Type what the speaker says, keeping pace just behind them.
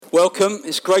Welcome.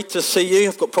 It's great to see you.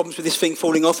 I've got problems with this thing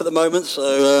falling off at the moment, so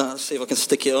let's see if I can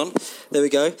stick it on. There we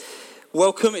go.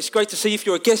 Welcome. It's great to see you. If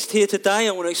you're a guest here today,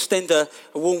 I want to extend a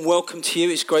warm welcome to you.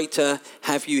 It's great to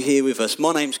have you here with us.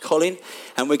 My name's Colin,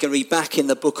 and we're going to be back in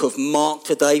the book of Mark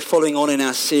today, following on in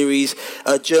our series,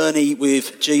 A Journey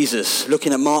with Jesus,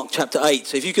 looking at Mark chapter 8.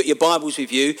 So if you've got your Bibles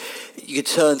with you, you can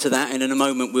turn to that, and in a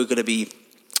moment we're going to be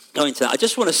going to that. I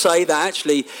just want to say that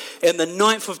actually in the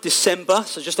 9th of December,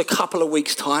 so just a couple of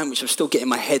weeks' time, which I'm still getting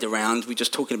my head around, we're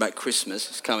just talking about Christmas,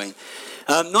 it's coming.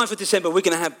 9th of December, we're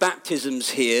going to have baptisms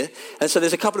here. And so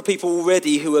there's a couple of people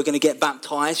already who are going to get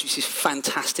baptized, which is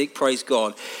fantastic, praise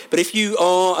God. But if you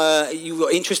are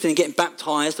interested in getting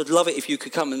baptized, I'd love it if you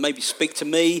could come and maybe speak to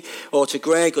me or to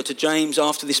Greg or to James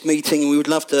after this meeting. We would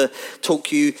love to talk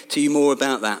to you more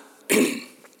about that.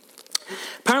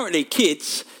 Apparently,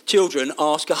 children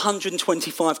ask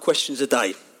 125 questions a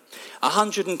day.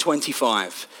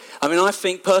 125. I mean, I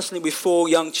think personally with 4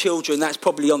 young children, that's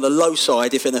probably on the low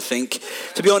side, if anything.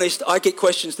 To be honest, I get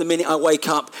questions the minute I wake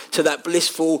up to that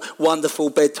blissful, wonderful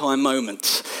bedtime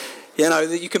moment. You know,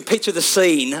 you can picture the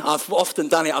scene. I've often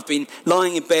done it. I've been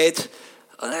lying in bed,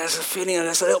 and there's a feeling,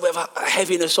 there's a little bit of a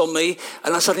heaviness on me,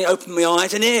 and I suddenly open my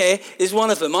eyes, and here is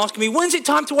one of them asking me, "When's it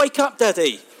time to wake up,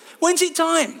 Daddy? When's it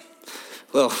time?"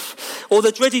 Well, or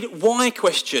the dreaded why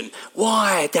question.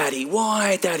 Why, Daddy?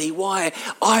 Why, Daddy? Why?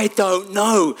 I don't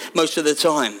know most of the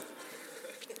time.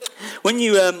 When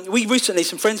we recently,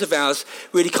 some friends of ours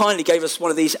really kindly gave us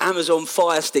one of these Amazon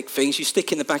Fire Stick things. You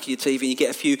stick in the back of your TV and you get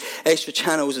a few extra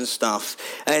channels and stuff.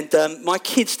 And my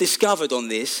kids discovered on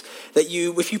this that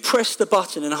if you press the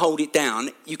button and hold it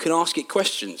down, you can ask it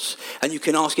questions and you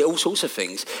can ask it all sorts of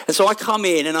things. And so I come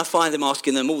in and I find them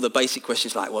asking them all the basic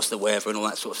questions like what's the weather and all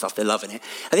that sort of stuff. They're loving it.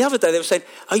 And the other day they were saying,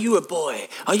 "Are you a boy?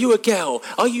 Are you a girl?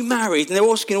 Are you married?" And they're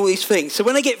asking all these things. So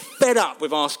when they get fed up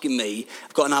with asking me,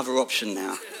 I've got another option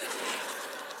now.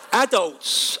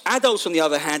 Adults on the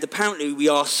other hand, apparently we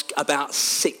ask about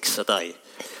 6 a day.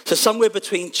 So somewhere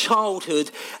between childhood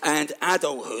and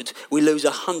adulthood, we lose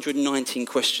 119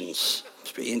 questions.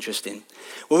 It's pretty interesting.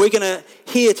 Well, we're going to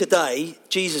hear today,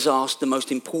 Jesus asked the most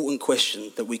important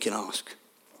question that we can ask.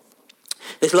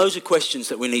 There's loads of questions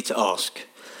that we need to ask.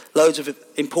 Loads of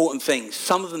important things.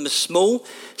 Some of them are small,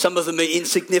 some of them are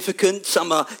insignificant,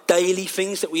 some are daily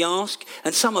things that we ask,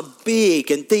 and some are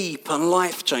big and deep and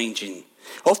life-changing.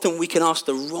 Often we can ask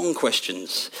the wrong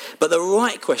questions, but the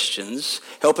right questions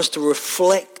help us to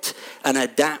reflect and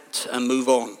adapt and move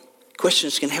on.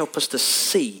 Questions can help us to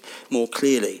see more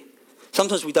clearly.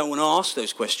 Sometimes we don't want to ask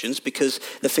those questions because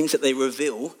the things that they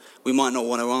reveal, we might not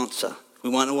want to answer. We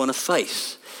might not want to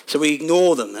face. So we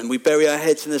ignore them and we bury our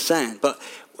heads in the sand. But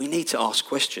we need to ask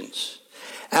questions.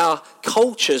 Our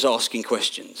culture's asking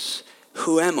questions.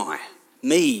 Who am I?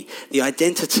 Me, the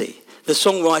identity. The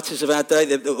songwriters of our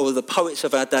day, or the poets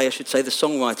of our day, I should say, the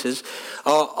songwriters,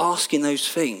 are asking those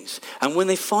things. And when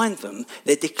they find them,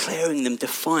 they're declaring them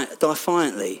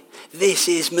defiantly. This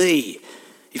is me.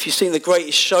 If you've seen The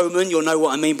Greatest Showman, you'll know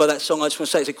what I mean by that song. I just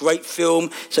want to say it's a great film,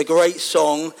 it's a great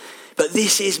song, but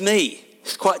this is me.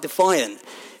 It's quite defiant.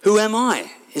 Who am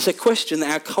I? It's a question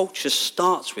that our culture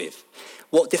starts with.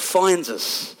 What defines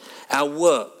us? Our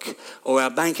work or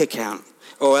our bank account?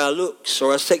 Or our looks,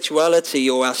 or our sexuality,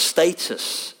 or our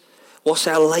status. What's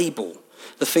our label?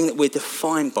 The thing that we're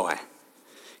defined by.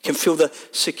 Can feel the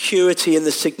security and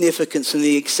the significance and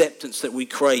the acceptance that we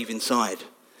crave inside.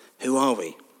 Who are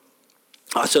we?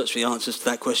 I searched for the answers to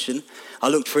that question. I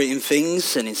looked for it in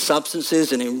things and in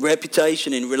substances and in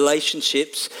reputation, in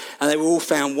relationships, and they were all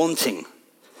found wanting.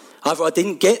 Either I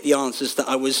didn't get the answers that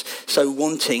I was so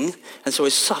wanting, and so I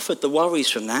suffered the worries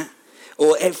from that,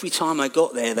 or every time I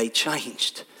got there, they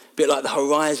changed. A bit like the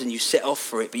horizon, you set off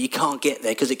for it, but you can't get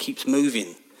there because it keeps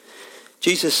moving.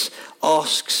 Jesus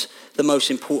asks the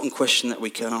most important question that we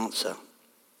can answer.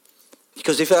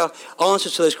 Because if our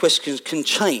answers to those questions can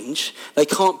change, they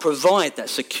can't provide that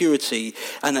security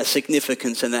and that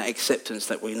significance and that acceptance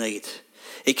that we need.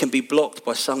 It can be blocked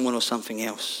by someone or something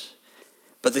else.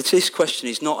 But this question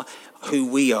is not who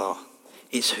we are,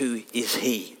 it's who is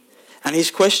he. And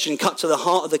his question cut to the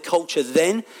heart of the culture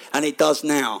then, and it does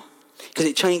now. Because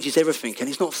it changes everything, and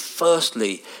it's not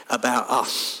firstly about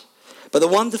us. But the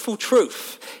wonderful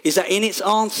truth is that in its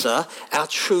answer, our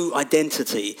true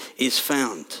identity is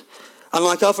found.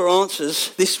 Unlike other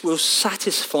answers, this will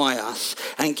satisfy us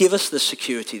and give us the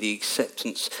security, the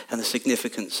acceptance, and the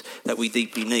significance that we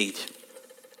deeply need.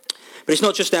 But it's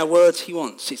not just our words he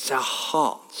wants, it's our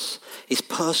hearts. It's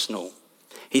personal.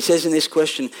 He says in this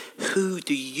question, who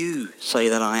do you say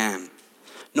that I am?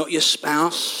 Not your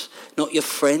spouse, not your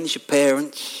friends, your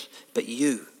parents, but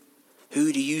you.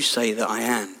 Who do you say that I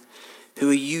am? Who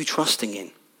are you trusting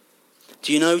in?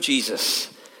 Do you know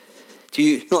Jesus? Do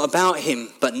you not about him,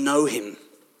 but know him?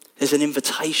 There's an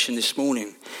invitation this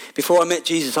morning. Before I met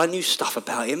Jesus, I knew stuff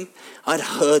about him. I'd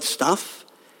heard stuff,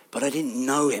 but I didn't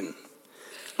know him.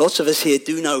 Lots of us here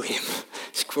do know him.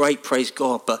 It's great, praise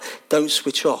God, but don't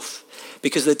switch off.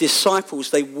 Because the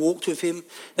disciples, they walked with him,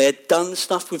 they had done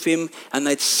stuff with him, and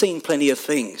they'd seen plenty of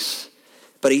things.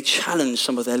 But he challenged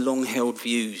some of their long-held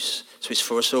views. So it's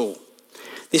for us all.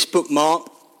 This book, Mark,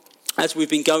 as we've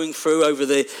been going through over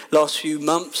the last few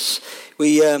months,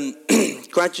 we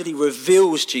gradually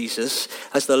reveals Jesus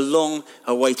as the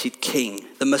long-awaited king,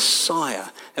 the Messiah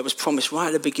that was promised right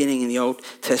at the beginning in the Old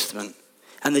Testament.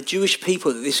 And the Jewish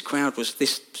people that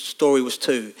this story was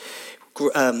to,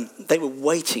 they were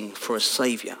waiting for a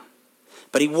saviour.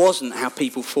 But he wasn't how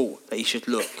people thought that he should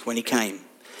look when he came.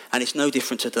 And it's no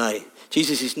different today.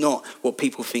 Jesus is not what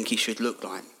people think he should look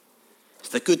like. He's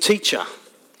the good teacher.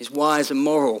 He's wise and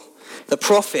moral. The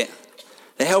prophet.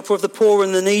 The helper of the poor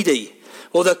and the needy.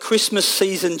 Or the Christmas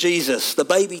season Jesus. The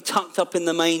baby tucked up in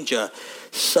the manger.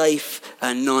 Safe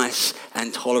and nice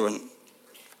and tolerant.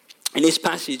 In this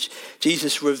passage,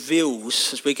 Jesus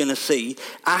reveals, as we're going to see,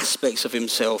 aspects of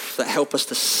himself that help us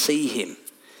to see him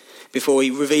before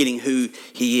revealing who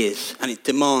he is. And it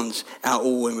demands our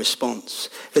all in response.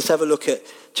 Let's have a look at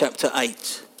chapter 8.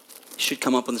 It should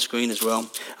come up on the screen as well.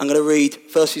 I'm going to read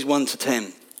verses 1 to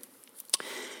 10.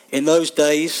 In those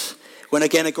days, when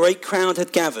again a great crowd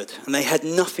had gathered and they had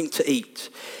nothing to eat,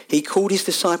 he called his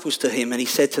disciples to him and he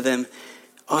said to them,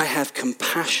 I have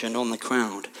compassion on the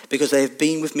crowd because they have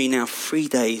been with me now 3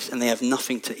 days and they have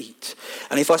nothing to eat.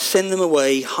 And if I send them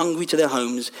away hungry to their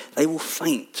homes, they will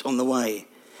faint on the way.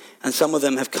 And some of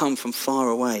them have come from far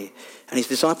away. And his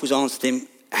disciples answered him,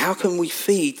 how can we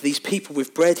feed these people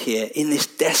with bread here in this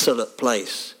desolate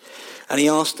place? And he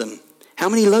asked them, how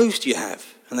many loaves do you have?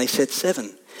 And they said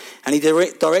 7. And he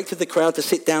directed the crowd to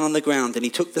sit down on the ground, and he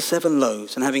took the 7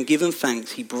 loaves, and having given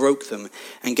thanks, he broke them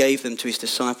and gave them to his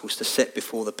disciples to set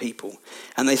before the people.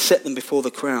 And they set them before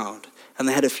the crowd, and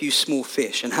they had a few small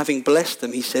fish. And having blessed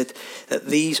them, he said that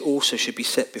these also should be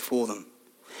set before them.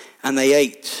 And they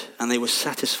ate, and they were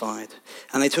satisfied.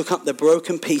 And they took up the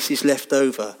broken pieces left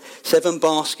over, 7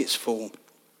 baskets full.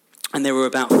 And there were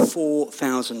about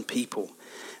 4,000 people.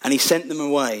 And he sent them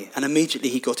away, and immediately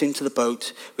he got into the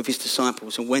boat with his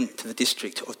disciples and went to the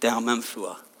district of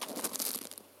Dalmanutha.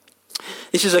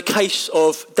 This is a case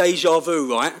of deja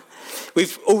vu, right?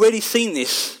 We've already seen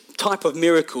this type of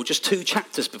miracle just 2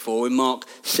 chapters before in Mark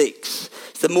 6.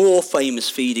 It's the more famous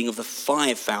feeding of the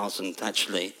 5,000,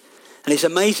 actually. And it's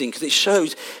amazing because it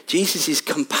shows Jesus'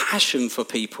 compassion for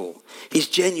people, his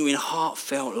genuine,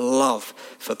 heartfelt love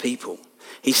for people.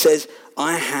 He says,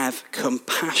 I have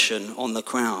compassion on the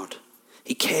crowd.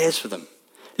 He cares for them.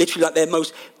 Literally like their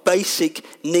most basic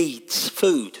needs,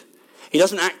 food. He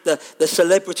doesn't act the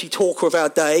celebrity talker of our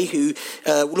day who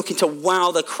looking to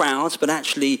wow the crowds, but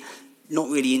actually not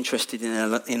really interested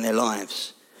in their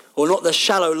lives. Or not the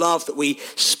shallow love that we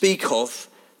speak of,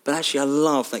 but actually a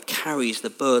love that carries the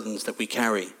burdens that we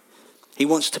carry. He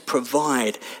wants to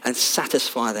provide and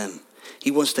satisfy them.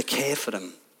 He wants to care for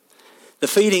them. The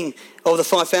feeding of the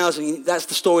 5,000, that's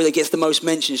the story that gets the most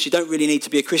mentions. You don't really need to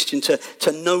be a Christian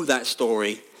to know that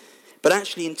story. But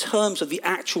actually, in terms of the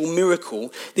actual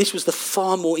miracle, this was the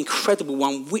far more incredible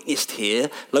one witnessed here,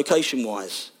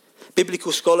 location-wise.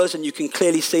 Biblical scholars, and you can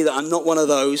clearly see that I'm not one of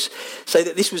those, say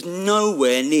that this was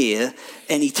nowhere near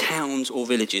any towns or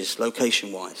villages,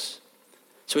 location-wise.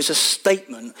 So it's a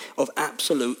statement of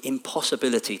absolute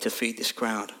impossibility to feed this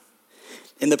crowd.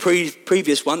 In the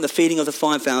previous one, the feeding of the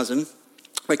 5,000,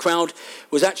 the crowd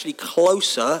was actually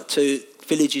closer to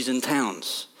villages and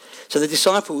towns. So the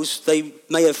disciples, they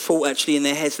may have thought actually in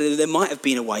their heads that there might have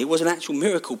been a way. It was an actual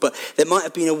miracle, but there might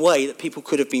have been a way that people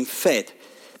could have been fed,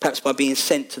 perhaps by being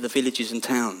sent to the villages and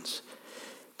towns.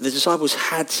 But the disciples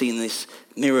had seen this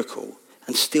miracle,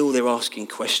 and still they're asking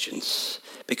questions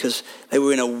because they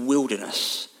were in a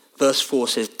wilderness. Verse 4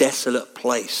 says, desolate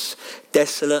place,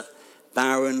 desolate,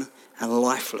 barren, and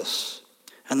lifeless.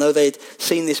 And though they'd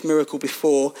seen this miracle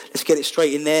before, let's get it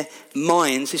straight, in their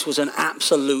minds, this was an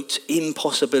absolute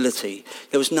impossibility.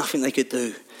 There was nothing they could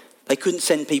do. They couldn't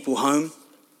send people home.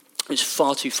 It was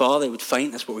far too far. They would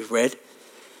faint. That's what we've read.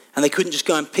 And they couldn't just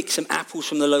go and pick some apples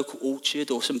from the local orchard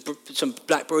or some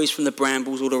blackberries from the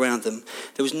brambles all around them.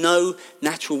 There was no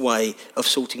natural way of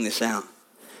sorting this out.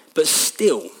 But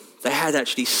still, they had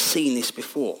actually seen this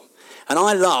before. And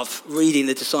I love reading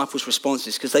the disciples'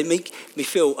 responses because they make me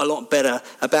feel a lot better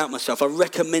about myself. I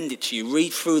recommend it to you.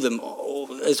 Read through them, or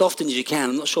as often as you can.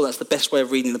 I'm not sure that's the best way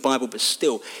of reading the Bible, but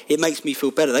still, it makes me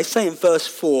feel better. They say in verse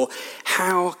 4,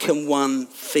 how can one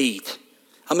feed?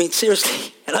 I mean,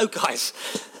 seriously, hello guys.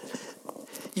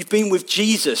 You've been with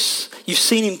Jesus. You've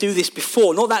seen him do this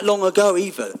before, not that long ago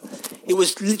either. It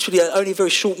was literally only a very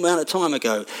short amount of time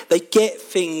ago. They get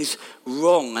things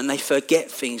wrong and they forget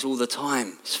things all the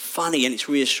time. It's funny and it's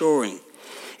reassuring.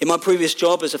 In my previous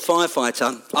job as a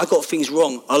firefighter, I got things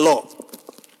wrong a lot.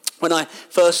 When I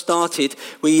first started,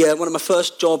 one of my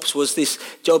first jobs was this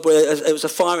job where it was a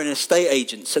fire in estate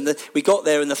agents. And we got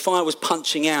there and the fire was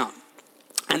punching out.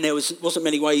 And there wasn't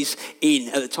many ways in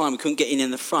at the time. We couldn't get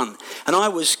in the front. And I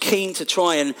was keen to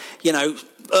try and,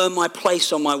 earn my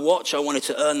place on my watch. I wanted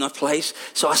to earn my place.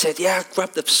 So I said, yeah,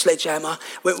 grabbed the sledgehammer,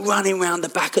 went running around the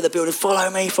back of the building. Follow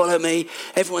me, follow me.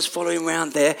 Everyone's following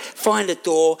around there. Find a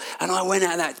door. And I went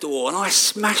out that door and I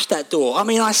smashed that door. I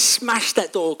mean, I smashed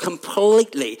that door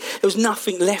completely. There was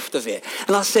nothing left of it.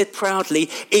 And I said proudly,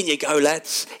 in you go,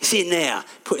 lads. It's in there.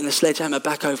 Putting the sledgehammer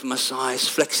back over my sides,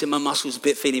 flexing my muscles a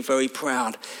bit, feeling very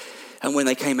proud. And when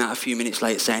they came out a few minutes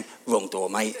later saying, wrong door,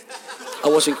 mate. I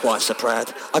wasn't quite so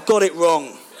proud. I got it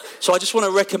wrong. So I just want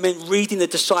to recommend reading the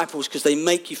disciples because they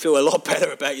make you feel a lot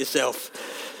better about yourself.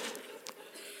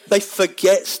 They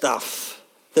forget stuff.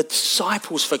 The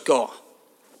disciples forgot.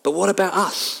 But what about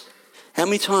us? How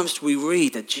many times do we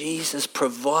read that Jesus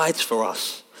provides for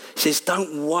us? He says,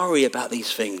 don't worry about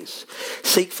these things.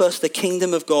 Seek first the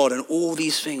kingdom of God and all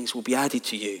these things will be added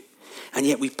to you. And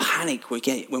yet we panic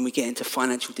when we get into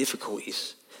financial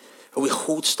difficulties. Or we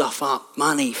hoard stuff up,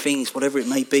 money, things, whatever it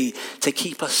may be, to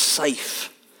keep us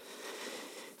safe.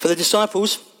 For the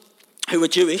disciples who were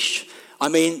Jewish,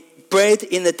 bread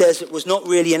in the desert was not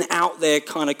really an out there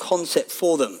kind of concept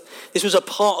for them. This was a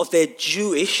part of their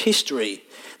Jewish history.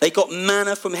 They got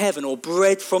manna from heaven or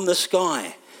bread from the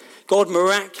sky. God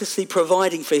miraculously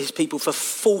providing for his people for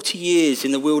 40 years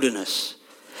in the wilderness.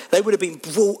 They would have been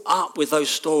brought up with those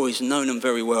stories and known them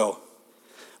very well.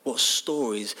 What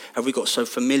stories have we got so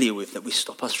familiar with that we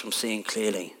stop us from seeing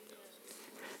clearly?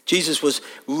 Jesus was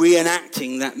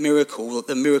reenacting that miracle,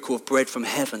 the miracle of bread from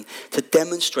heaven, to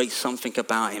demonstrate something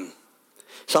about him.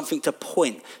 Something to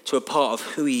point to a part of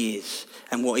who he is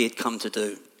and what he had come to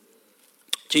do.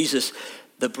 Jesus,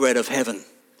 the bread of heaven.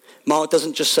 Mark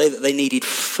doesn't just say that they needed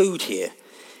food here.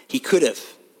 He could have.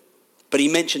 But he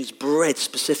mentions bread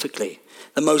specifically.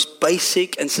 The most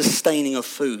basic and sustaining of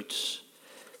foods.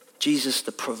 Jesus,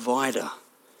 the provider.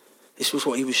 This was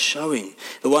what he was showing.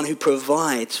 The one who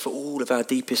provides for all of our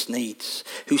deepest needs.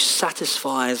 Who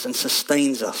satisfies and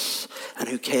sustains us. And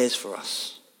who cares for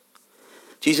us.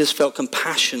 Jesus felt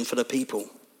compassion for the people.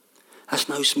 That's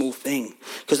no small thing.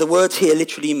 Because the words here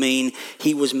literally mean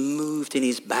he was moved in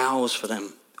his bowels for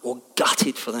them. Or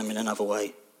gutted for them in another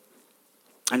way.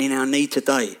 And in our need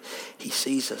today, he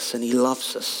sees us and he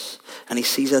loves us. And he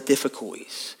sees our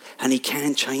difficulties. And he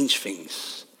can change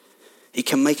things. He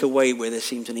can make a way where there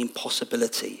seems an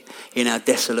impossibility in our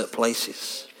desolate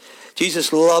places.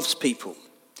 Jesus loves people.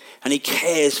 And he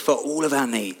cares for all of our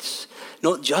needs.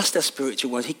 Not just our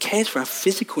spiritual ones. He cares for our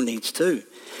physical needs too.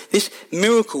 This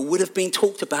miracle would have been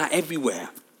talked about everywhere.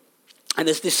 And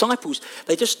as disciples,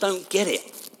 they just don't get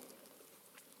it.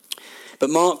 But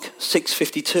Mark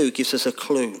 6:52 gives us a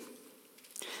clue.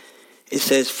 It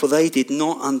says, for they did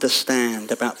not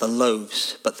understand about the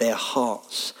loaves, but their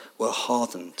hearts were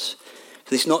hardened.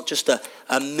 It's not just a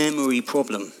memory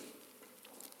problem.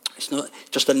 It's not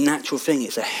just a natural thing.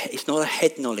 It's not a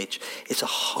head knowledge. It's a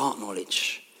heart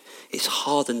knowledge. It's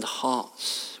hardened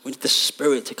hearts. We need the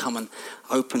Spirit to come and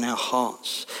open our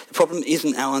hearts. The problem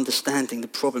isn't our understanding. The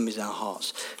problem is our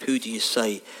hearts. Who do you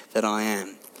say that I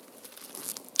am?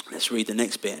 Let's read the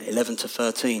next bit, 11 to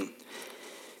 13.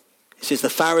 It says, the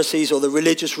Pharisees or the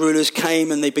religious rulers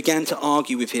came and they began to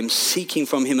argue with him, seeking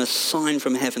from him a sign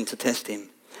from heaven to test him.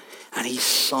 And he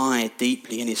sighed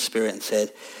deeply in his spirit and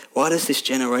said, why does this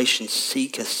generation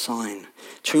seek a sign?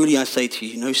 Truly I say to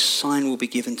you, no sign will be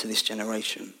given to this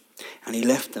generation. And he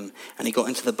left them and he got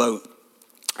into the boat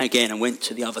again and went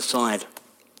to the other side.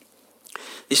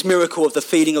 This miracle of the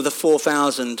feeding of the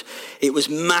 4,000, it was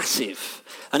massive.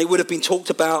 And it would have been talked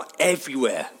about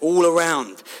everywhere, all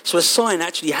around. So a sign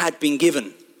actually had been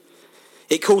given.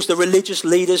 It caused the religious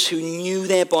leaders who knew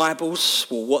their Bibles,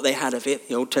 or what they had of it,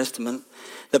 the Old Testament,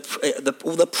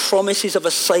 all the promises of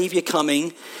a Saviour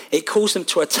coming, it caused them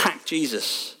to attack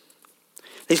Jesus.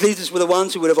 These leaders were the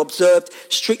ones who would have observed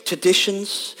strict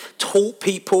traditions, taught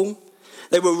people.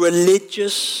 They were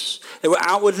religious. They were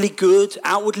outwardly good,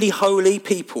 outwardly holy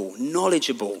people,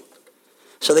 knowledgeable.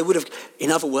 So they would have, in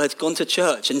other words, gone to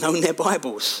church and known their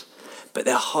Bibles. But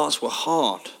their hearts were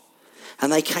hard.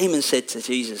 And they came and said to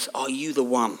Jesus, "Are you the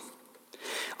one?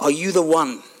 Are you the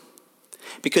one?"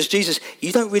 Because Jesus,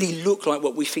 you don't really look like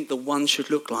what we think the one should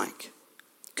look like.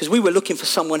 Because we were looking for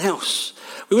someone else.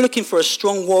 We were looking for a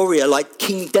strong warrior like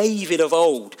King David of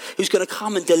old, who's going to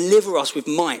come and deliver us with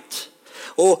might.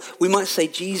 Or we might say,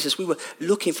 Jesus, we were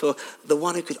looking for the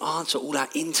one who could answer all our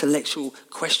intellectual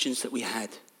questions that we had.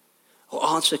 Or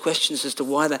answer questions as to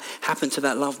why that happened to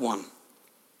that loved one.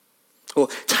 Or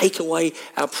take away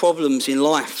our problems in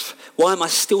life. Why am I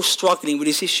still struggling with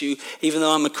this issue even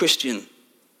though I'm a Christian?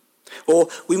 Or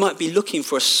we might be looking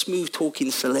for a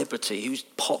smooth-talking celebrity who's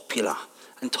popular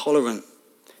and tolerant.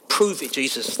 Prove it,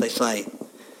 Jesus, they say.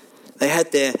 They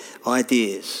had their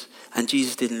ideas, and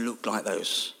Jesus didn't look like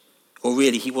those. Or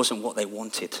really, he wasn't what they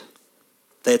wanted.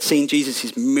 They had seen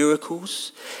Jesus'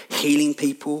 miracles, healing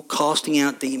people, casting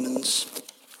out demons.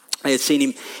 They had seen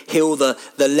him heal the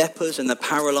lepers and the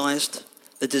paralyzed,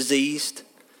 the diseased.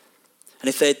 And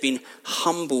if they had been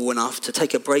humble enough to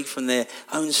take a break from their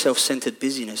own self-centered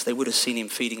busyness, they would have seen him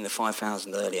feeding the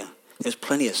 5,000 earlier. There was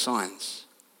plenty of signs.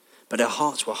 But their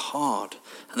hearts were hard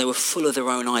and they were full of their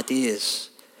own ideas.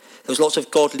 There was lots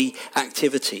of godly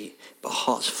activity, but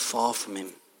hearts far from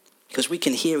him. Because we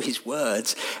can hear his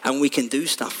words and we can do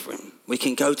stuff for him. We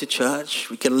can go to church,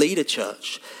 we can lead a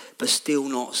church, but still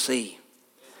not see.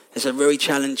 There's a very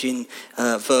challenging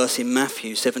verse in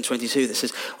Matthew 7:22 that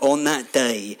says, "On that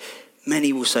day,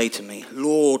 many will say to me,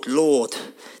 'Lord, Lord,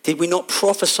 did we not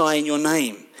prophesy in your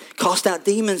name, cast out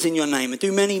demons in your name, and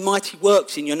do many mighty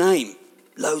works in your name?'"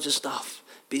 Loads of stuff.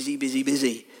 Busy, busy,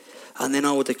 busy. "And then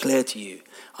I will declare to you,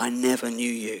 I never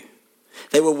knew you."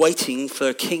 They were waiting for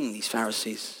a king, these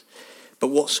Pharisees. But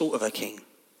what sort of a king?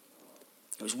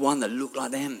 It was one that looked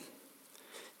like them.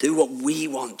 Do what we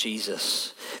want,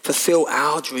 Jesus. Fulfill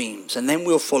our dreams, and then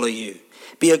we'll follow you.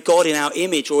 Be a God in our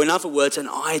image, or in other words, an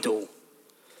idol.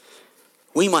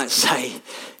 We might say,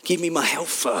 give me my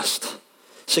health first,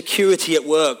 security at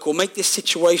work, or make this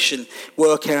situation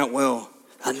work out well,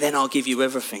 and then I'll give you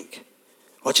everything.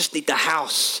 Or I just need the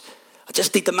house. I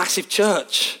just need the massive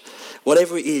church.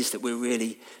 Whatever it is that we're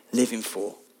really living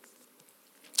for.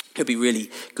 Could be really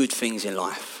good things in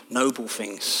life, noble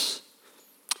things.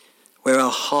 Where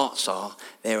our hearts are,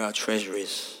 there our treasure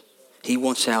is. He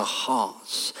wants our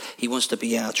hearts. He wants to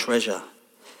be our treasure.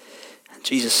 And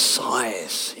Jesus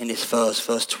sighs in this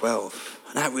verse 12.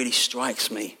 And that really strikes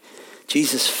me.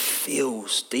 Jesus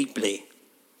feels deeply.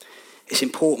 It's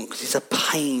important because it's a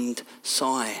pained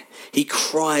sigh. He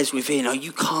cries within, "Oh,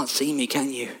 you can't see me,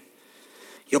 can you?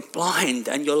 You're blind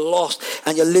and you're lost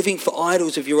and you're living for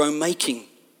idols of your own making.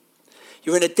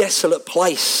 You're in a desolate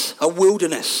place, a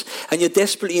wilderness, and you're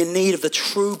desperately in need of the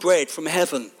true bread from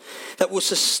heaven that will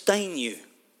sustain you.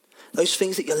 Those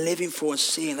things that you're living for and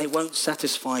seeing, they won't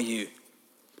satisfy you.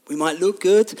 We might look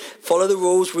good, follow the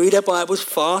rules, read our Bibles,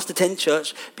 fast, attend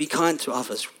church, be kind to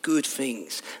others. Good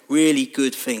things, really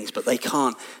good things, but they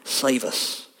can't save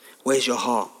us. Where's your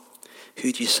heart?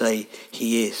 Who do you say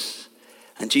he is?"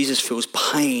 And Jesus feels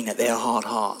pain at their hard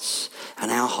hearts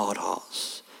and our hard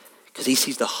hearts. Because he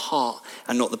sees the heart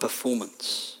and not the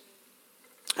performance.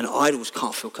 And idols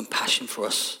can't feel compassion for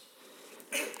us.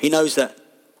 He knows that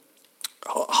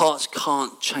hearts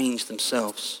can't change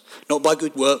themselves. Not by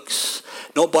good works,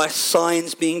 not by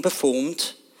signs being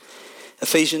performed.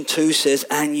 Ephesians 2 says,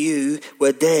 "And you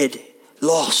were dead,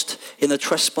 lost in the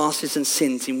trespasses and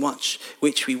sins in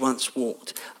which we once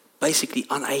walked." Basically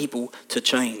unable to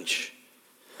change.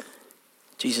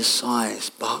 Jesus sighs,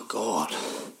 but God.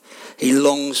 He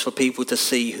longs for people to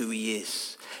see who he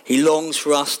is. He longs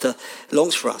for us.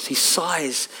 He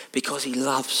sighs because he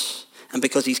loves and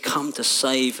because he's come to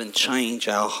save and change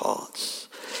our hearts.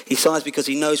 He sighs because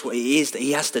he knows what it is that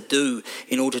he has to do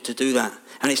in order to do that.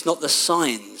 And it's not the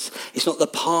signs. It's not the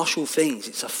partial things.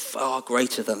 It's a far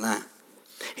greater than that.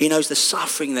 He knows the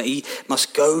suffering that he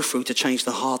must go through to change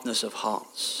the hardness of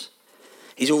hearts.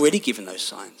 He's already given those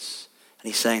signs.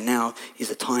 And he's saying now is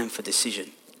the time for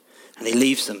decision. And he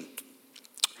leaves them.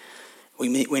 We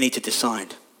need to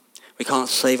decide. We can't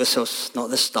save ourselves, not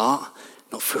at the start,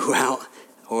 not throughout,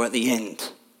 or at the end.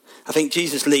 I think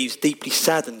Jesus leaves deeply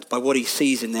saddened by what he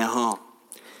sees in their heart.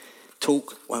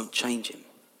 Talk won't change him.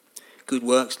 Good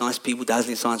works, nice people,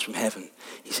 dazzling signs from heaven.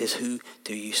 He says, "Who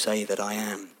do you say that I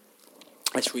am?"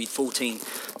 Let's read 14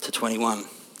 to 21.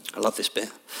 I love this bit.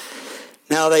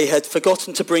 "Now they had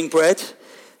forgotten to bring bread,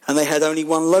 and they had only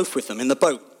one loaf with them in the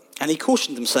boat. And he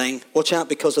cautioned them, saying, "Watch out,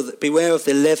 beware of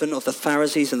the leaven of the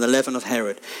Pharisees and the leaven of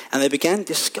Herod." And they began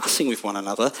discussing with one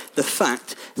another the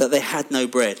fact that they had no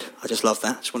bread. I just love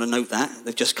that. I just want to note that.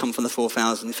 They've just come from the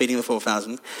 4,000, feeding the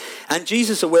 4,000. And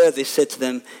Jesus, aware of this, said to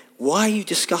them, "Why are you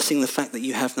discussing the fact that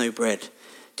you have no bread?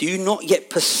 Do you not yet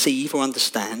perceive or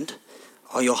understand?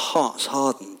 Are your hearts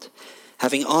hardened?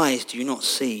 Having eyes, do you not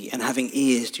see? And having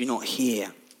ears, do you not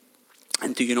hear?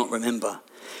 And do you not remember?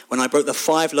 When I broke the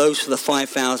 5 loaves for the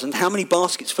 5,000, how many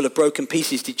baskets full of broken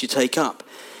pieces did you take up?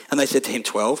 And they said to him,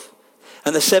 12.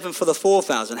 And the 7 for the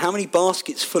 4,000, how many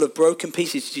baskets full of broken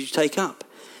pieces did you take up?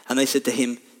 And they said to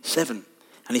him, 7.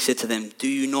 And he said to them, do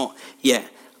you not yet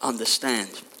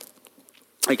understand?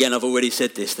 Again, I've already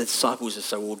said this, the disciples are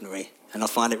so ordinary, and I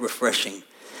find it refreshing.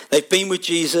 They've been with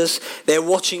Jesus, they're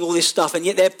watching all this stuff, and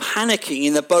yet they're panicking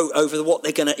in the boat over what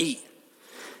they're going to eat.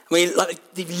 I mean,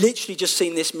 like, they've literally just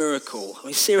seen this miracle. I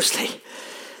mean, seriously.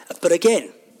 But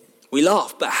again, we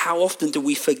laugh, but how often do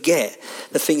we forget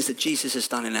the things that Jesus has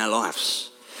done in our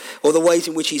lives? Or the ways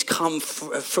in which he's come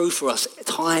through for us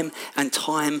time and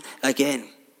time again.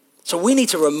 So we need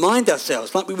to remind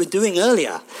ourselves, like we were doing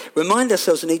earlier, remind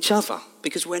ourselves and each other,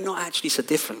 because we're not actually so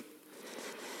different.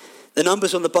 The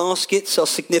numbers on the baskets are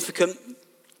significant.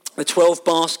 The 12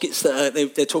 baskets that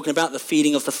they're talking about, the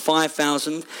feeding of the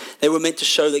 5,000, they were meant to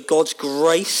show that God's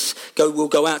grace will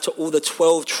go out to all the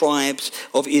 12 tribes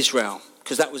of Israel,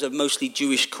 because that was a mostly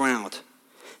Jewish crowd.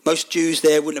 Most Jews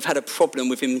there wouldn't have had a problem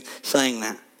with him saying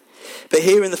that. But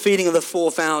here in the feeding of the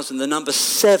 4,000, the number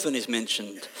 7 is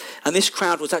mentioned. And this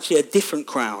crowd was actually a different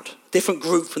crowd, different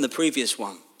group from the previous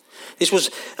one. This was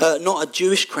not a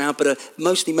Jewish crowd, but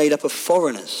mostly made up of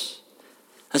foreigners.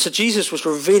 And so Jesus was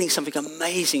revealing something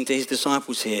amazing to his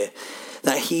disciples here,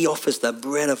 that he offers the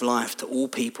bread of life to all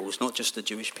peoples, not just the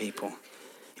Jewish people.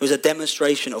 It was a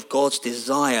demonstration of God's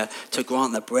desire to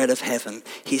grant the bread of heaven,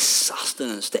 his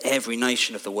sustenance to every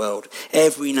nation of the world,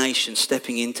 every nation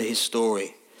stepping into his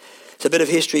story. It's a bit of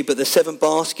history, but the 7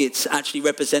 baskets actually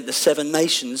represent the 7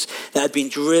 nations that had been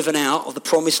driven out of the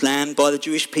promised land by the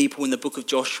Jewish people in the book of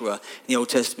Joshua in the Old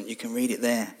Testament. You can read it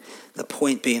there. The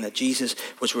point being that Jesus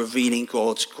was revealing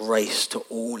God's grace to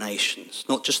all nations,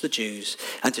 not just the Jews,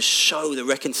 and to show the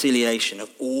reconciliation of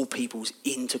all peoples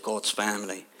into God's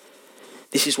family.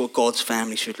 This is what God's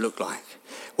family should look like.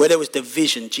 Where there was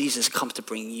division, Jesus comes to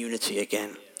bring unity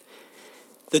again.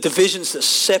 The divisions that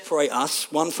separate us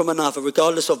one from another,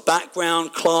 regardless of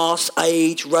background, class,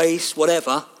 age, race,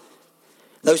 whatever,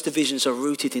 those divisions are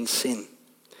rooted in sin.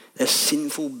 They're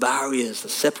sinful barriers that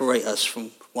separate us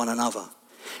from one another.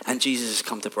 And Jesus has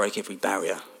come to break every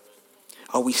barrier.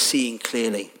 Are we seeing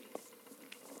clearly?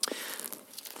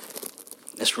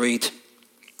 Let's read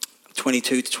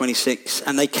 22 to 26.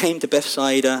 And they came to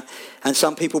Bethsaida, and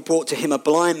some people brought to him a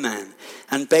blind man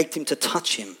and begged him to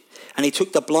touch him. And he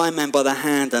took the blind man by the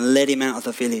hand and led him out of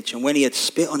the village. And when he had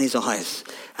spit on his eyes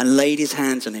and laid his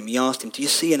hands on him, he asked him, do you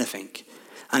see anything?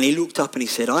 And he looked up and he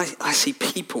said, I see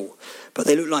people, but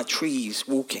they look like trees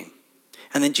walking.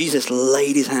 And then Jesus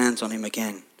laid his hands on him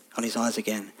again, on his eyes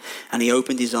again. And he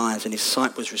opened his eyes and his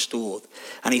sight was restored.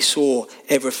 And he saw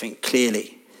everything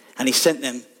clearly. And he sent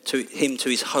him to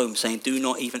his home, saying, do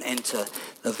not even enter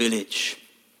the village.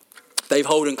 Dave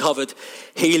Holden covered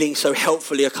healing so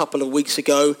helpfully a couple of weeks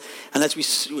ago. And as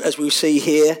we see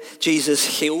here,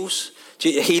 Jesus heals.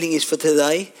 Healing is for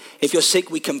today. If you're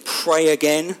sick, we can pray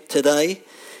again today.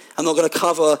 I'm not going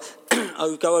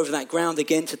to go over that ground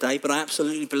again today, but I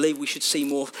absolutely believe we should see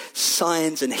more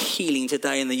signs and healing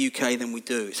today in the UK than we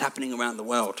do. It's happening around the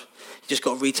world. You just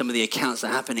got to read some of the accounts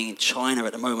that are happening in China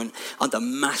at the moment under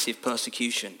massive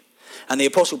persecution. And the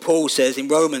Apostle Paul says in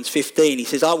Romans 15, he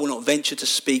says, I will not venture to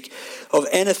speak of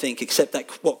anything except that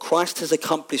what Christ has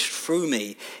accomplished through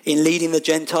me in leading the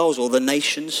Gentiles or the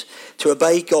nations to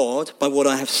obey God by what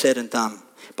I have said and done,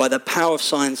 by the power of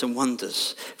signs and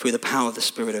wonders, through the power of the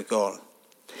Spirit of God.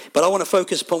 But I want to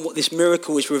focus upon what this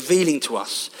miracle is revealing to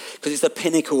us, because it's the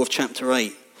pinnacle of chapter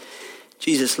 8.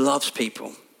 Jesus loves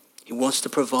people. He wants to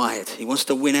provide. He wants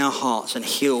to win our hearts and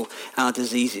heal our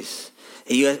diseases.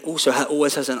 He also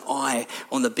always has an eye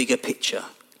on the bigger picture,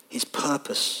 his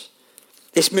purpose.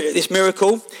 This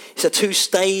miracle, it's a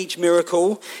 2-stage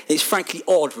miracle. It's frankly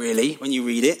odd, really, when you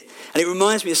read it. And it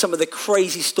reminds me of some of the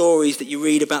crazy stories that you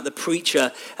read about the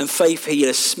preacher and faith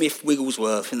healer Smith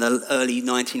Wigglesworth in the early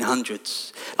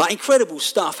 1900s. Like incredible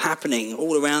stuff happening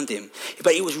all around him.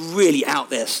 But it was really out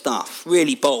there stuff,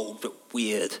 really bold but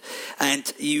weird.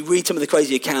 And you read some of the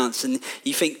crazy accounts and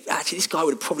you think, actually, this guy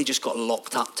would have probably just got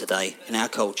locked up today in our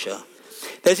culture.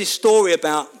 There's this story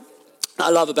I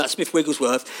love about Smith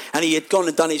Wigglesworth, and he had gone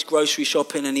and done his grocery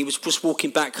shopping, and he was just walking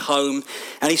back home,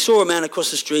 and he saw a man across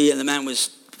the street, and the man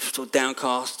was sort of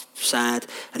downcast, sad,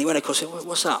 and he went across and said,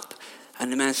 what's up?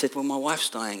 And the man said, well, my wife's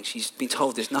dying. She's been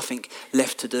told there's nothing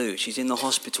left to do. She's in the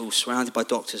hospital, surrounded by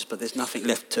doctors, but there's nothing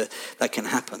left that can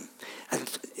happen.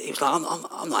 And he was like,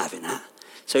 I'm not having that.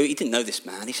 So he didn't know this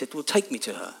man. He said, well, take me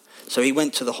to her. So he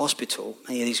went to the hospital,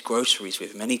 and he had his groceries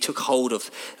with him, and he took hold of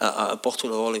a bottle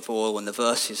of olive oil and the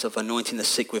verses of anointing the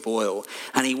sick with oil,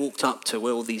 and he walked up to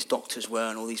where all these doctors were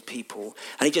and all these people,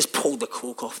 and he just pulled the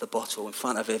cork off the bottle in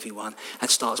front of everyone and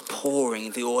starts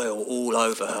pouring the oil all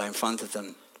over her in front of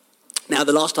them. Now,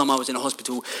 the last time I was in a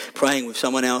hospital praying with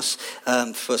someone else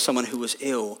for someone who was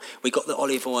ill, we got the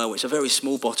olive oil. It's a very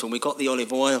small bottle, and we got the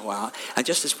olive oil out. And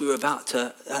just as we were about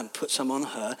to put some on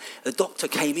her, the doctor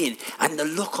came in, and the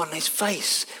look on his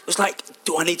face was like,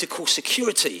 do I need to call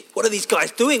security? What are these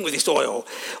guys doing with this oil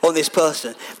on this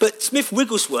person? But Smith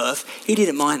Wigglesworth, he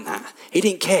didn't mind that. He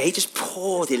didn't care. He just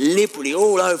poured it liberally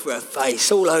all over her face,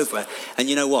 all over her. And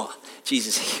you know what?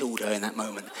 Jesus healed her in that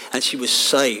moment, and she was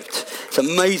saved. It's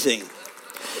amazing.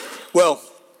 Well,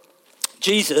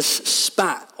 Jesus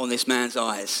spat on this man's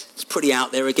eyes. It's pretty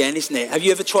out there again, isn't it? Have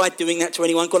you ever tried doing that to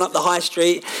anyone? Gone up the high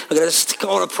street, I'm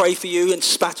going to pray for you, and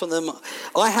spat on them?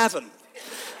 I haven't.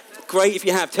 Great if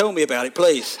you have. Tell me about it,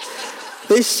 please.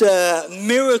 This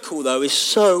miracle, though, is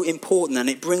so important, and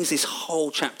it brings this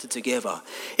whole chapter together.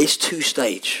 It's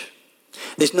two-stage.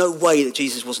 There's no way that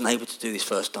Jesus wasn't able to do this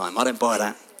first time. I don't buy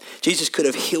that. Jesus could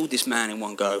have healed this man in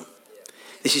one go.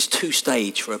 This is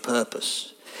two-stage for a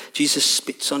purpose. Jesus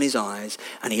spits on his eyes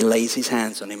and he lays his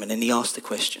hands on him, and then he asks the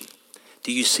question,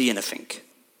 do you see anything?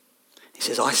 He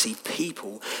says, I see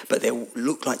people, but they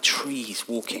look like trees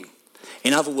walking.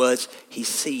 In other words, he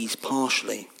sees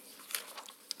partially.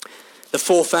 The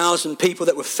 4,000 people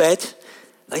that were fed,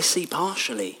 they see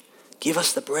partially. Give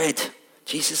us the bread.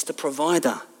 Jesus the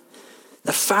provider.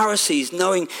 The Pharisees,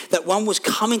 knowing that one was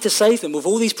coming to save them with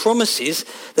all these promises,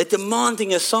 they're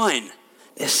demanding a sign.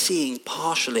 They're seeing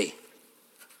partially.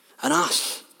 And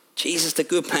us, Jesus the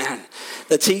good man,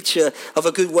 the teacher of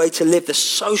a good way to live, the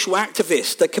social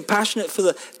activist, the compassionate for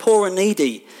the poor and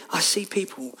needy. I see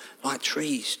people like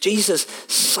trees. Jesus,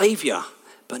 Saviour,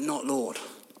 but not Lord.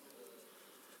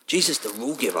 Jesus the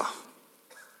rule giver.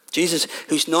 Jesus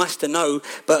who's nice to know,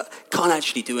 but can't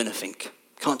actually do anything.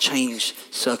 Can't change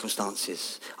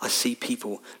circumstances. I see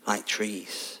people like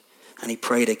trees. And he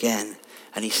prayed again,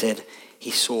 and he said he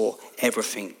saw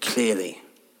everything clearly.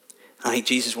 I think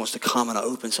Jesus wants to come and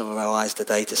open some of our eyes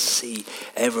today to see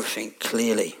everything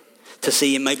clearly. To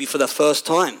see him maybe for the first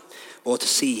time, or to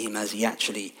see him as he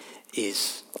actually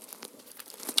is.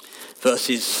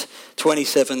 Verses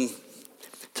 27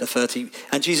 to 30.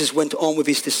 And Jesus went on with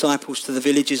his disciples to the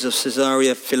villages of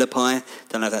Caesarea Philippi.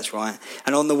 Don't know if that's right.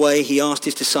 And on the way he asked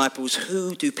his disciples,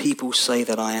 who do people say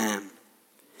that I am?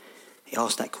 He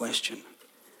asked that question.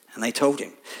 And they told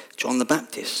him, John the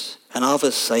Baptist. And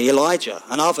others say Elijah.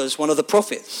 And others, one of the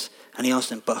prophets. And he asked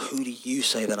them, but who do you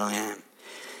say that I am?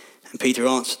 And Peter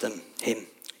answered him,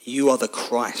 you are the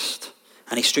Christ.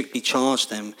 And he strictly charged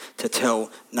them to tell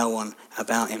no one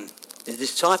about him. The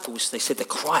disciples, they said the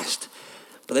Christ.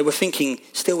 But they were thinking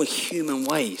still in human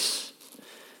ways.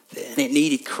 And it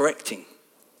needed correcting.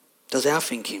 Does our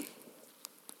thinking?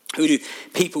 Who do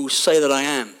people say that I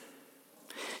am?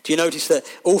 Do you notice that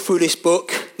all through this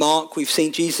book, Mark, we've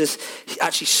seen Jesus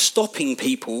actually stopping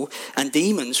people and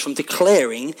demons from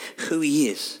declaring who he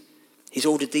is. He's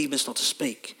ordered demons not to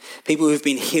speak. People who have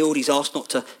been healed, he's asked not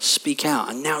to speak out.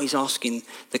 And now he's asking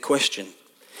the question.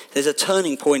 There's a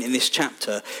turning point in this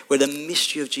chapter where the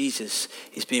mystery of Jesus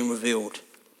is being revealed.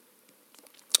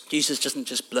 Jesus doesn't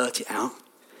just blurt it out.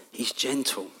 He's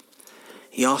gentle.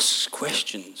 He asks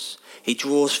questions. He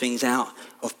draws things out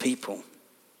of people.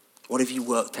 What have you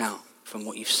worked out from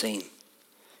what you've seen?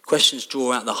 Questions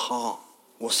draw out the heart.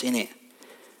 What's in it?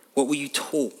 What were you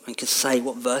taught and can say?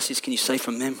 What verses can you say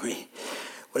from memory?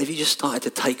 What have you just started to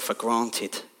take for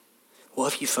granted?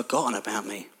 What have you forgotten about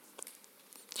me?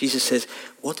 Jesus says,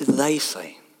 what do they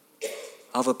say?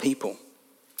 Other people.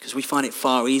 Because we find it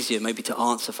far easier maybe to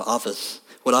answer for others.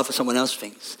 What someone else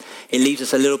thinks. It leaves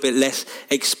us a little bit less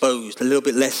exposed, a little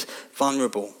bit less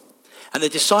vulnerable. And the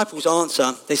disciples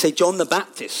answer, they say John the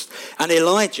Baptist and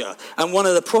Elijah and one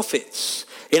of the prophets.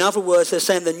 In other words, they're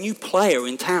saying the new player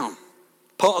in town.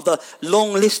 Part of the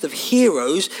long list of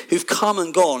heroes who've come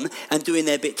and gone and doing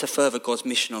their bit to further God's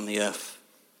mission on the earth.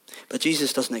 But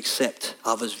Jesus doesn't accept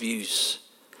others' views.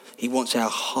 He wants our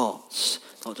hearts,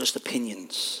 not just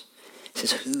opinions. He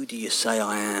says, who do you say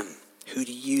I am? Who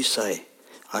do you say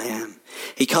I am?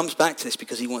 He comes back to this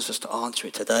because he wants us to answer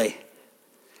it today.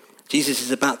 Jesus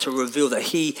is about to reveal that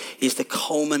he is the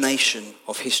culmination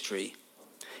of history.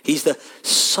 He's the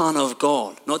Son of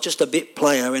God, not just a bit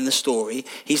player in the story.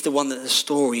 He's the one that the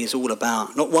story is all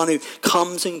about. Not one who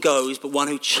comes and goes, but one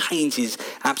who changes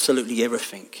absolutely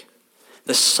everything.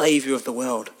 The Saviour of the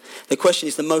world. The question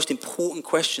is the most important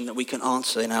question that we can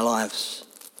answer in our lives.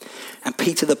 And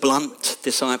Peter the blunt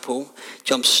disciple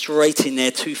jumps straight in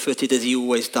there, two-footed as he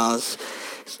always does.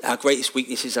 Our greatest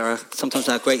weaknesses are sometimes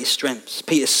our greatest strengths.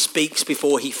 Peter speaks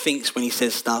before he thinks when he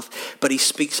says stuff, but he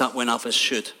speaks up when others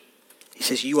should. He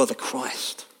says, you are the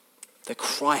Christ. The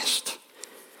Christ.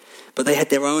 But they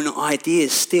had their own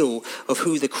ideas still of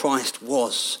who the Christ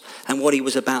was and what he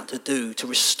was about to do to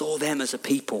restore them as a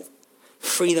people,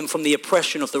 free them from the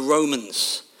oppression of the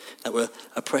Romans that were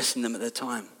oppressing them at the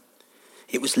time.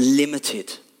 It was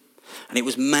limited. And it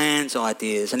was man's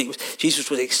ideas. And Jesus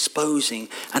was exposing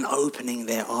and opening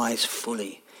their eyes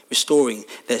fully, restoring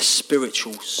their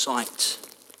spiritual sight.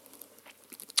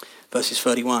 Verses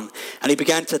 31. And he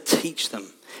began to teach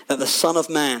them that the Son of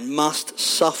Man must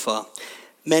suffer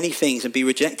many things and be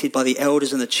rejected by the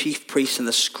elders and the chief priests and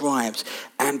the scribes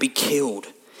and be killed.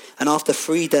 And after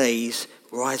 3 days,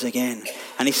 rise again.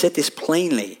 And he said this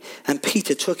plainly. And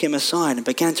Peter took him aside and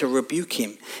began to rebuke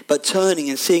him. But turning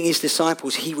and seeing his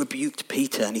disciples, he rebuked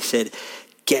Peter. And he said,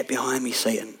 get behind me,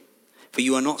 Satan. For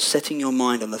you are not setting your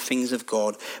mind on the things of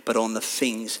God, but on the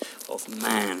things of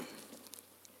man.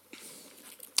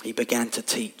 He began to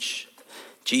teach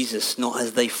Jesus, not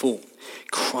as they thought,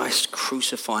 Christ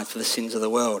crucified for the sins of the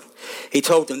world. He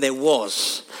told them there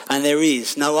was and there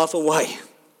is no other way.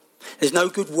 There's no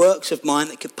good works of mine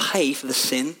that could pay for the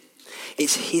sin.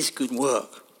 It's his good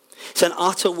work. It's an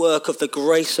utter work of the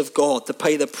grace of God to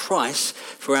pay the price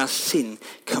for our sin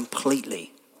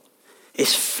completely.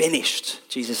 It's finished,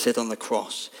 Jesus said on the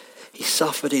cross. He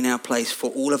suffered in our place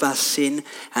for all of our sin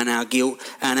and our guilt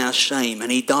and our shame.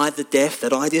 And he died the death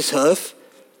that I deserve.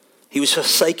 He was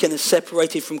forsaken and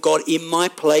separated from God in my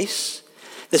place.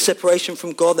 The separation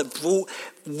from God that brought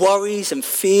worries and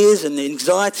fears and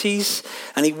anxieties.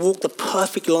 And he walked the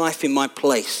perfect life in my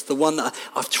place. The one that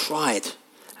I've tried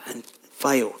and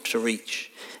failed to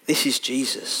reach. This is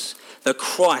Jesus, the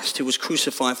Christ who was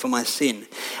crucified for my sin.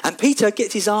 And Peter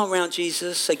gets his arm around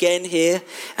Jesus again here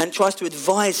and tries to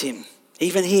advise him,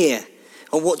 even here,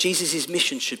 on what Jesus'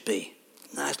 mission should be.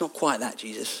 No, it's not quite that,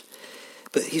 Jesus.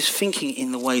 But he's thinking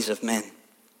in the ways of men.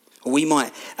 We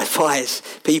might advise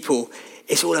people,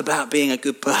 it's all about being a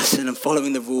good person and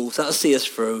following the rules. That'll see us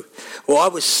through. Or I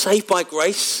was saved by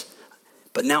grace,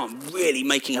 but now I'm really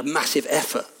making a massive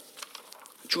effort.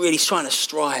 I'm really trying to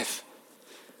strive.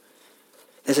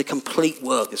 There's a complete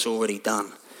work that's already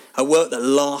done. A work that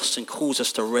lasts and calls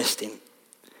us to rest in.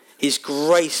 His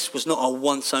grace was not a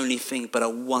once only thing, but a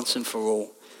once and for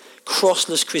all.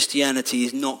 Crossless Christianity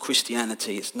is not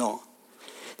Christianity. It's not.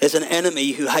 There's an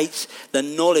enemy who hates the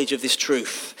knowledge of this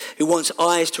truth, who wants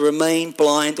eyes to remain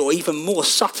blind, or even more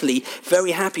subtly,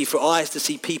 very happy for eyes to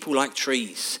see people like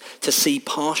trees, to see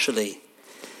partially,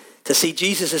 to see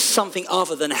Jesus as something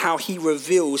other than how he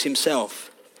reveals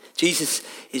himself. Jesus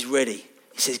is ready.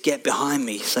 He says, get behind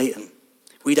me, Satan.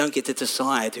 We don't get to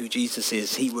decide who Jesus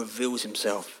is. He reveals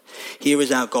himself. Here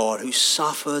is our God who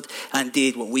suffered and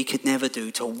did what we could never do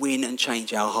to win and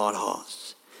change our hard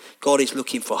hearts. God is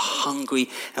looking for hungry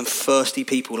and thirsty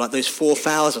people like those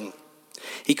 4,000.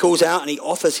 He calls out and he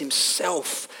offers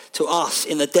himself to us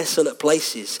in the desolate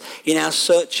places, in our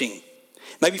searching.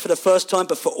 Maybe for the first time,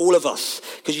 but for all of us.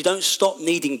 Because you don't stop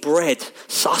needing bread,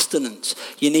 sustenance.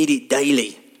 You need it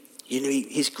daily.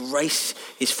 His grace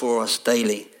is for us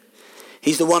daily.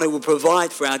 He's the one who will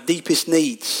provide for our deepest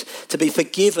needs, to be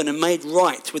forgiven and made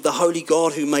right with the holy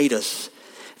God who made us.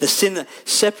 The sin that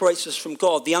separates us from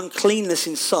God, the uncleanness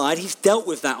inside, he's dealt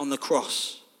with that on the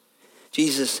cross.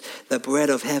 Jesus, the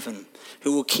bread of heaven,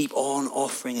 who will keep on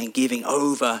offering and giving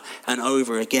over and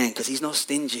over again, because he's not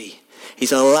stingy.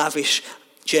 He's a lavish,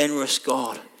 generous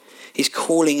God. He's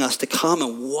calling us to come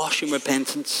and wash in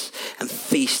repentance and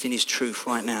feast in his truth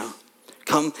right now.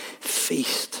 Come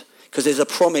feast, because there's a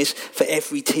promise for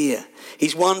every tear.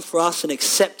 He's won for us an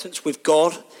acceptance with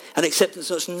God, an acceptance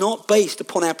that's not based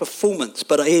upon our performance,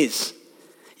 but it is.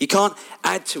 You can't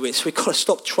add to it, so we've got to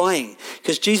stop trying,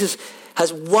 because Jesus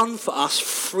has won for us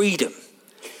freedom.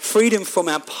 Freedom from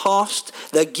our past,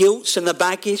 the guilt and the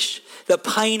baggage, the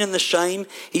pain and the shame.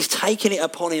 He's taken it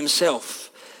upon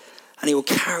himself, and he will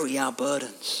carry our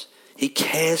burdens. He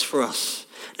cares for us.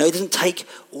 No, he doesn't take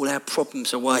all our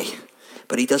problems away,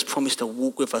 but he does promise to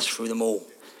walk with us through them all.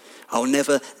 I'll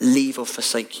never leave or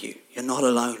forsake you. You're not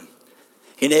alone.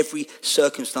 In every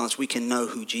circumstance, we can know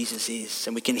who Jesus is,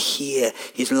 and we can hear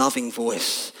his loving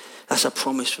voice. That's a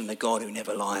promise from the God who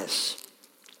never lies.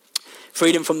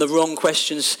 Freedom from the wrong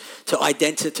questions to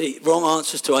identity, wrong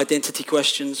answers to identity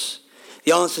questions.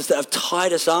 The answers that have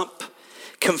tied us up,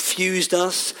 confused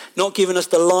us, not given us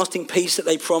the lasting peace that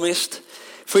they promised.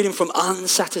 Freedom from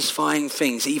unsatisfying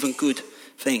things, even good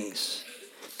things.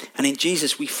 And in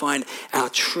Jesus, we find our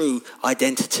true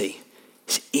identity.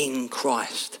 It's in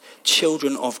Christ.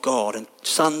 Children of God and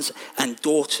sons and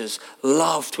daughters,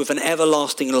 loved with an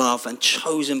everlasting love and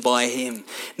chosen by him.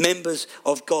 Members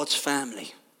of God's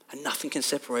family. And nothing can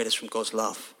separate us from God's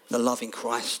love. The love in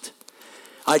Christ.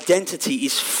 Identity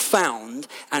is found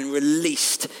and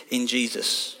released in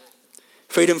Jesus.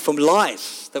 Freedom from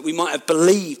lies that we might have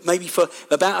believed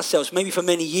about ourselves, maybe for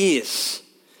many years.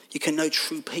 You can know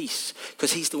true peace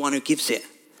because he's the one who gives it.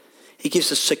 He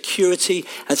gives us security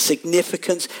and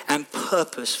significance and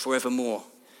purpose forevermore.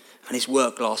 And his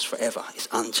work lasts forever. It's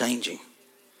unchanging.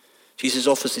 Jesus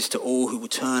offers this to all who will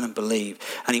turn and believe.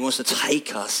 And he wants to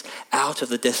take us out of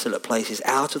the desolate places,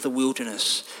 out of the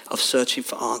wilderness of searching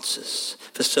for answers,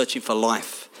 for searching for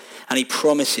life. And he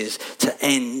promises to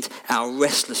end our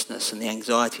restlessness and the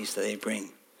anxieties that they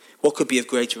bring. What could be of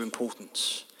greater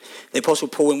importance? The Apostle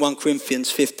Paul in 1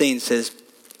 Corinthians 15 says,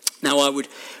 "Now I would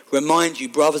remind you,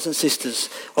 brothers and sisters,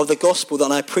 of the gospel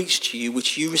that I preached to you,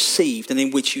 which you received and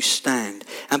in which you stand,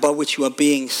 and by which you are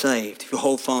being saved, if you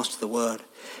hold fast to the word.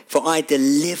 For I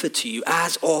delivered to you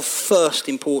as of first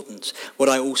importance what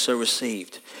I also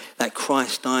received, that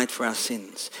Christ died for our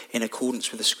sins in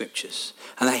accordance with the scriptures,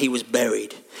 and that he was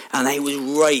buried, and that he was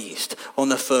raised on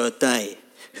the third day.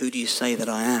 Who do you say that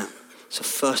I am?" It's of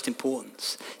first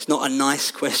importance. It's not a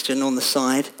nice question on the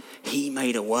side. He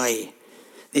made a way.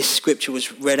 This scripture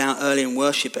was read out earlier in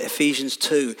worship, but Ephesians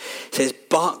 2 says,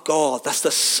 "But God," that's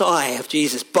the sigh of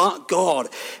Jesus, "but God,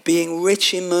 being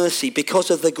rich in mercy, because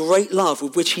of the great love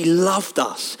with which he loved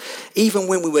us, even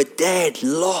when we were dead,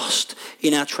 lost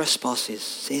in our trespasses,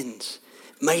 sins,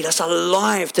 made us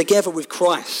alive together with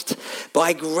Christ.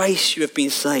 By grace you have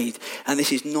been saved, and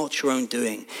this is not your own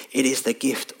doing. It is the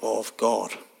gift of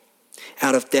God.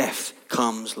 Out of death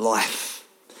comes life."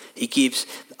 He gives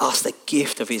us the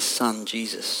gift of his son,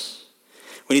 Jesus.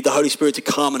 We need the Holy Spirit to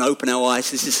come and open our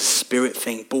eyes. This is a spirit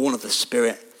thing, born of the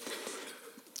Spirit.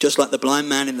 Just like the blind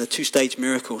man in the two-stage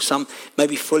miracle. Some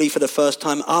maybe fully for the first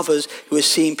time. Others who are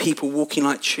seeing people walking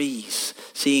like trees,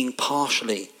 seeing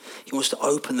partially. He wants to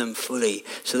open them fully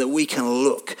so that we can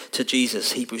look to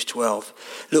Jesus, Hebrews 12.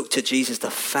 Look to Jesus, the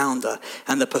founder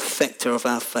and the perfecter of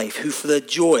our faith, who for the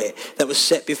joy that was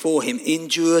set before him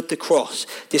endured the cross,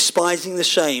 despising the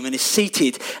shame, and is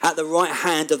seated at the right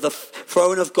hand of the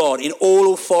throne of God in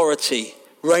all authority,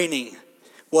 reigning.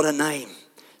 What a name.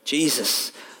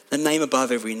 Jesus, the name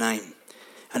above every name.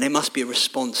 And there must be a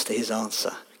response to his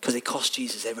answer because it cost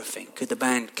Jesus everything. Could the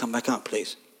band come back up,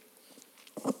 please?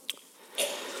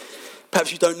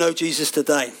 Perhaps you don't know Jesus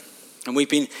today, and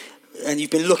you've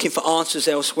been looking for answers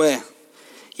elsewhere.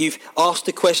 You've asked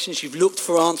the questions, you've looked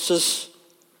for answers.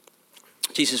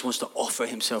 Jesus wants to offer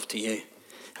himself to you,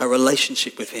 a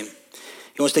relationship with him.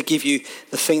 He wants to give you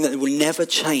the thing that will never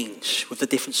change with the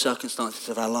different circumstances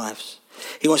of our lives.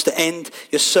 He wants to end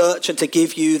your search and to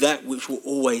give you that which will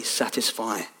always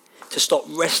satisfy, to stop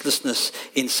restlessness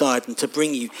inside and to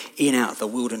bring you in out of the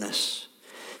wilderness.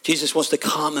 Jesus wants to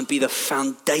come and be the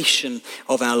foundation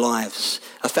of our lives.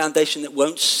 A foundation that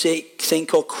won't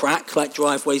sink or crack like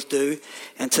driveways do.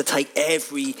 And to take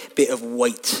every bit of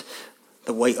weight,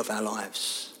 the weight of our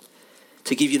lives.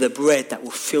 To give you the bread that will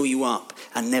fill you up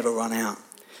and never run out.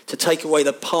 To take away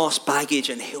the past baggage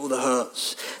and heal the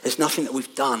hurts. There's nothing that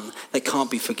we've done that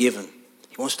can't be forgiven.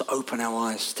 He wants to open our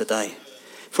eyes today.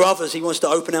 For others, he wants to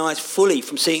open our eyes fully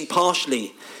from seeing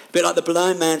partially. A bit like the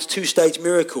blind man's two-stage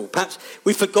miracle. Perhaps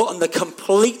we've forgotten the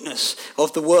completeness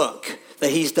of the work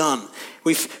that he's done.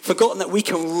 We've forgotten that we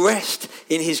can rest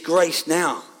in his grace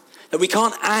now. That we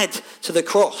can't add to the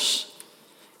cross.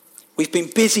 We've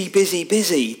been busy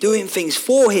doing things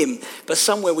for him. But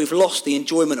somewhere we've lost the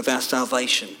enjoyment of our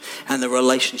salvation and the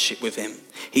relationship with him.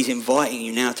 He's inviting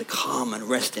you now to come and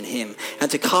rest in him.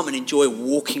 And to come and enjoy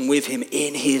walking with him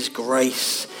in his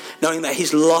grace. Knowing that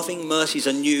his loving mercies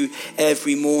are new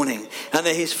every morning. And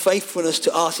that his faithfulness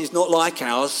to us is not like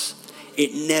ours.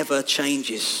 It never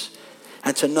changes.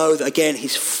 And to know that again,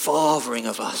 his fathering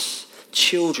of us.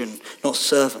 Children, not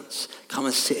servants. Come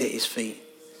and sit at his feet.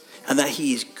 And that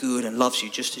he is good and loves you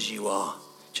just as you are.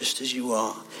 Just as you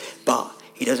are. But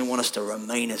he doesn't want us to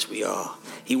remain as we are.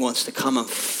 He wants to come and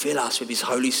fill us with his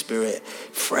Holy Spirit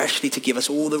freshly to give us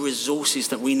all the resources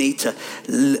that we need to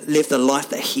live the life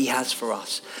that he has for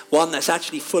us. One that's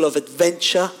actually full of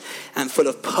adventure and full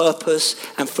of purpose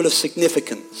and full of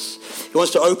significance. He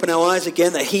wants to open our eyes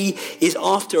again that he is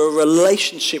after a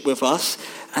relationship with us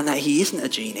and that he isn't a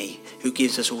genie who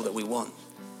gives us all that we want.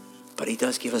 But he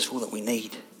does give us all that we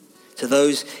need. To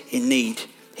those in need,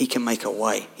 he can make a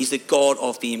way. He's the God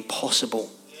of the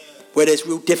impossible. Where there's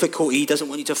real difficulty, he doesn't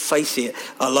want you to face it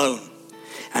alone.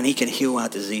 and he can heal our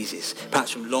diseases,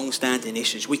 perhaps from long-standing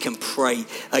issues. We can pray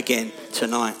again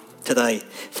today.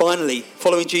 Finally,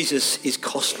 following Jesus is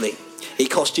costly. It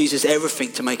cost Jesus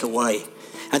everything to make a way.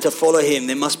 And to follow him,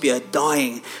 there must be a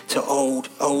dying to old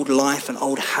life and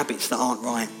old habits that aren't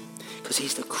right. Because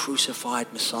he's the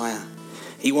crucified Messiah.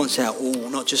 He wants our all,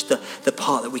 not just the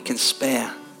part that we can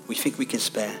spare. We think we can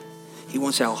spare. He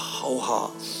wants our whole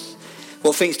hearts.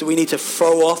 What things do we need to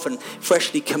throw off and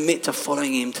freshly commit to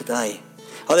following him today?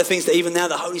 Are there things that even now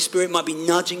the Holy Spirit might be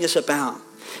nudging us about?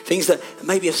 Things that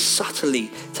maybe have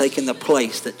subtly taken the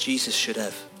place that Jesus should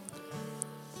have?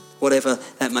 Whatever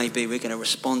that may be, we're going to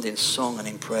respond in song and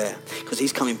in prayer, because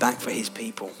he's coming back for his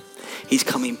people. He's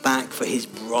coming back for his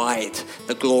bride,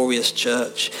 the glorious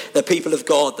church, the people of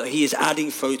God that he is adding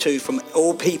through to from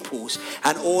all peoples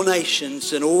and all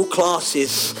nations and all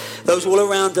classes, those all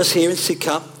around us here in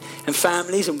Sidcup, and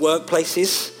families and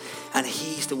workplaces. And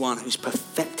he's the one who's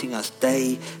perfecting us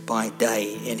day by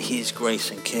day in his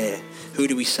grace and care. Who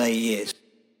do we say he is?